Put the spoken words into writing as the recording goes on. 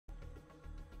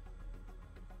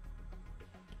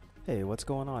Hey, what's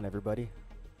going on, everybody?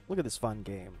 Look at this fun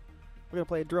game. We're gonna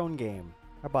play a drone game.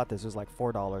 I bought this. It was like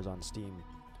 $4 on Steam.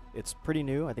 It's pretty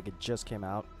new. I think it just came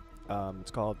out.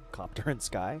 It's called Copter and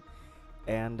Sky,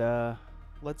 and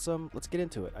let's get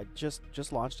into it. I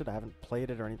just launched it. I haven't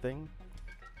played it or anything.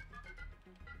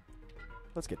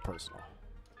 Let's get personal.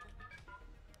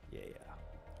 Yeah.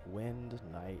 Wind,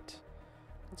 night.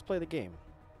 Let's play the game.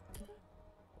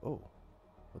 Oh,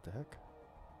 what the heck?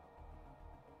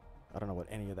 I don't know what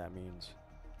any of that means.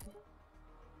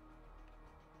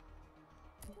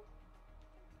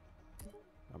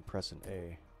 I'm pressing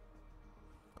A.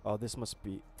 Oh, this must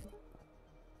be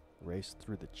race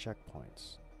through the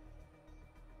checkpoints.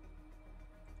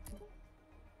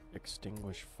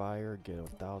 Extinguish fire, get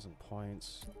 1,000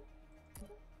 points.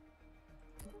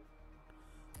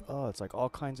 Oh, it's like all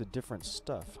kinds of different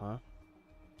stuff, huh?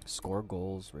 Score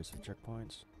goals, race through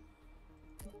checkpoints.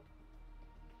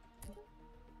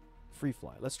 Free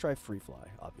fly. Let's try free fly,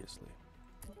 obviously.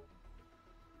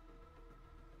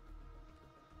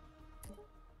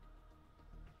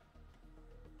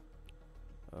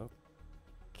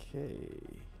 Okay.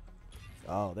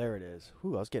 Oh, there it is.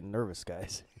 Whew, I was getting nervous,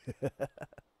 guys.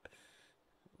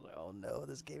 Oh no,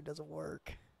 this game doesn't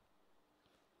work.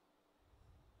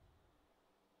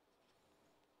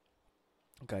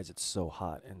 Guys, it's so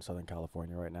hot in Southern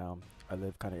California right now. I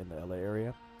live kind of in the LA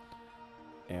area,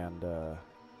 and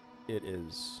it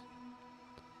is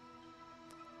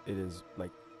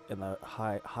like in the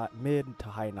mid to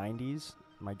high 90s.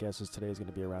 My guess is today is going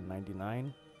to be around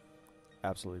 99.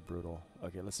 Absolutely brutal.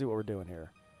 Okay, let's see what we're doing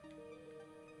here.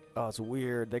 Oh, it's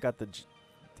weird. They got the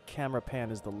camera pan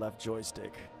is the left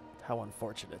joystick. How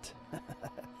unfortunate.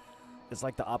 It's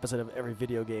like the opposite of every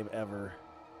video game ever.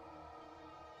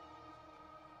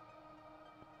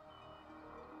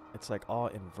 It's like all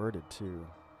inverted too.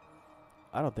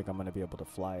 I don't think I'm going to be able to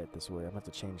fly it this way. I'm going to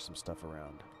have to change some stuff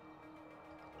around.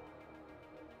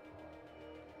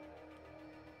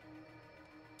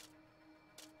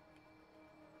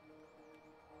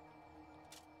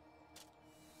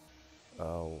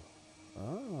 Oh.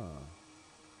 Ah.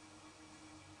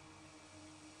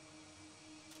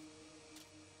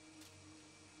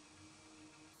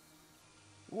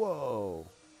 Whoa.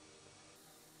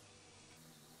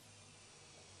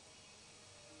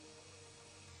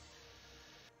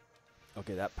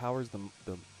 Okay, that powers the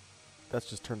that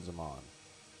just turns them on.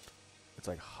 It's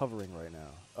like hovering right now.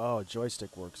 Oh,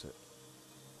 joystick works it.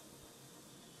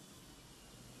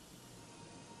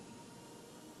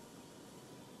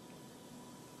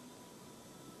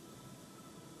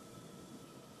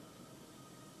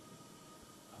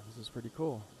 Oh, this is pretty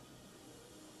cool.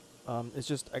 It's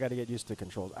just I got to get used to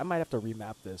controls. I might have to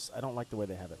remap this. I don't like the way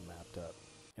they have it mapped up.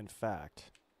 In fact,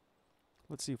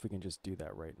 let's see if we can just do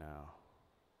that right now.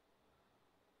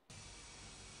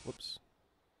 Whoops.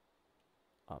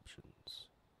 Options.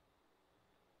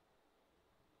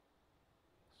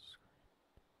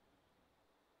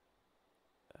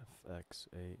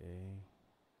 FXAA.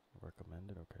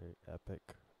 Recommended. Okay. Epic.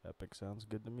 Epic sounds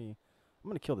good to me. I'm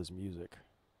going to kill this music.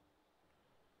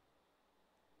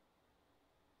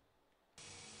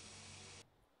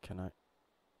 Can I?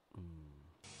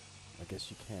 I guess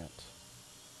you can't.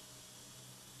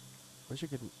 Wish you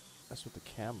could mess with the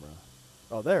camera.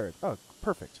 Oh, there. Oh,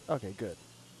 perfect. Okay, good.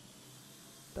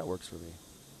 That works for me.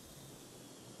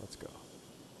 Let's go.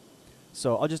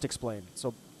 So I'll just explain.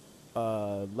 So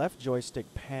left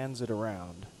joystick pans it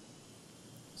around.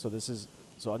 So this is,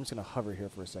 so I'm just going to hover here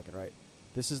for a second, right?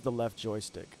 This is the left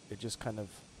joystick. It just kind of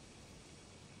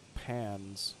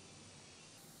pans.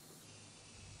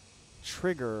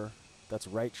 Trigger, that's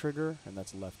right trigger, and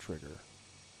that's left trigger.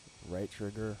 Right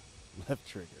trigger, left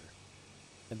trigger.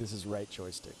 And this is right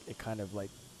joystick. It kind of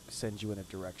like sends you in a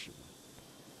direction.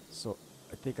 So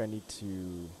I think I need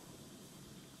to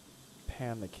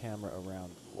pan the camera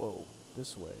around, whoa,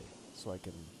 this way, so I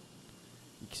can,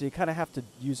 so you kind of have to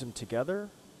use them together,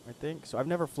 I think. So I've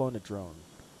never flown a drone.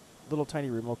 Little tiny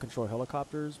remote control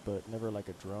helicopters, but never like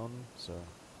a drone, so.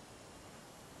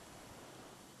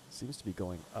 Seems to be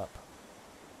going up.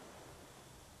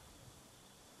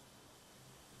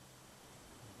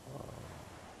 Whoa.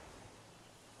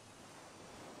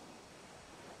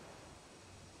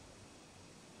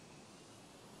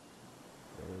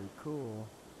 Very cool.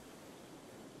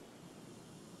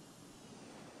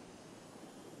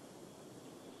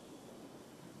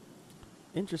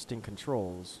 Interesting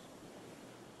controls.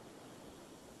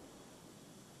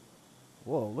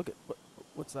 Whoa, look at,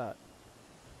 what's that?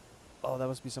 Oh, that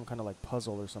must be some kind of like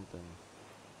puzzle or something.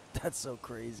 That's so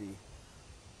crazy.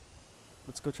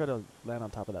 Let's go try to land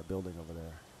on top of that building over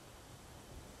there.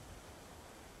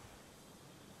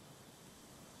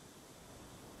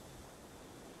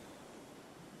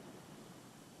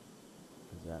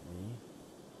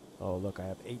 Oh, look, I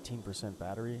have 18%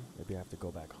 battery. Maybe I have to go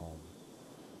back home.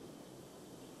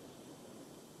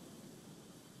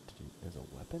 There's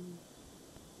a weapon?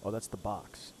 Oh, that's the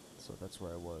box. So that's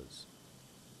where I was.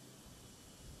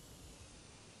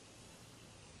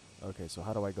 Okay, so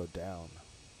how do I go down?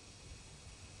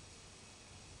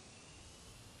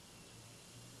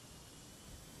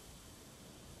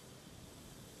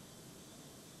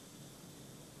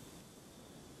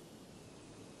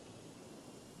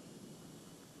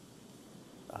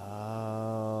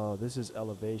 Oh, this is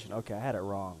elevation. Okay, I had it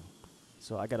wrong.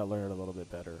 So I gotta learn it a little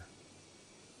bit better.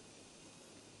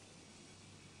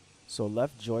 So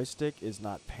left joystick is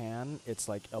not pan, it's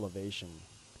like elevation.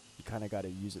 You kind of gotta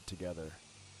use it together.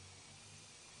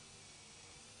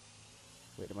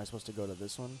 Wait, am I supposed to go to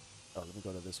this one? Oh, let me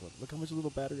go to this one. Look how much little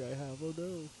battery I have. Oh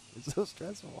no, it's so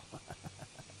stressful.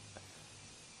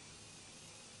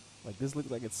 Like this looks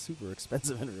like it's super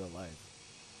expensive in real life.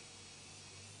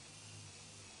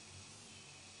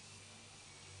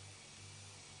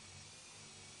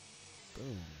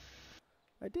 Boom.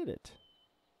 I did it.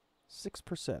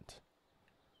 6%.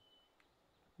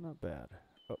 Not bad.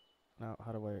 Oh, now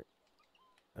how do I...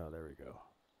 Oh, there we go.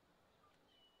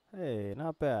 Hey,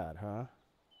 not bad, huh?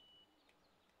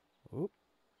 Oop.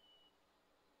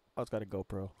 Oh, it's got a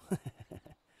GoPro.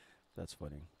 That's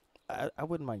funny. I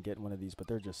wouldn't mind getting one of these, but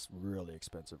they're just really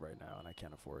expensive right now, and I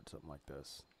can't afford something like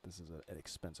this. This is an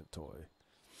expensive toy.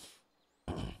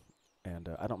 And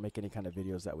I don't make any kind of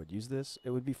videos that would use this. It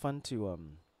would be fun to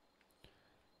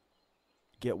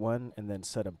get one and then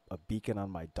set a beacon on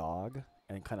my dog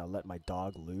and kind of let my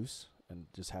dog loose and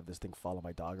just have this thing follow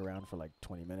my dog around for like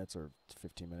 20 minutes or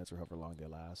 15 minutes or however long they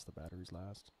last, the batteries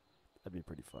last. That'd be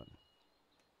pretty fun.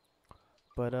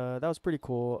 But that was pretty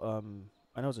cool.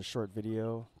 I know it's a short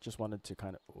video. Just wanted to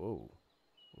kind of... Whoa.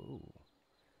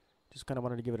 Just kind of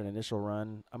wanted to give it an initial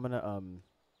run. I'm going to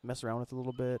mess around with it a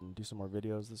little bit and do some more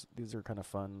videos. These are kind of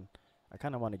fun. I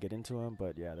kind of want to get into them,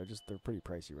 but yeah, they're pretty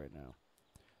pricey right now.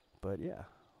 But yeah,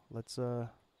 let's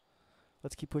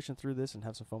keep pushing through this and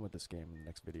have some fun with this game in the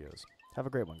next videos. Have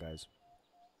a great one, guys.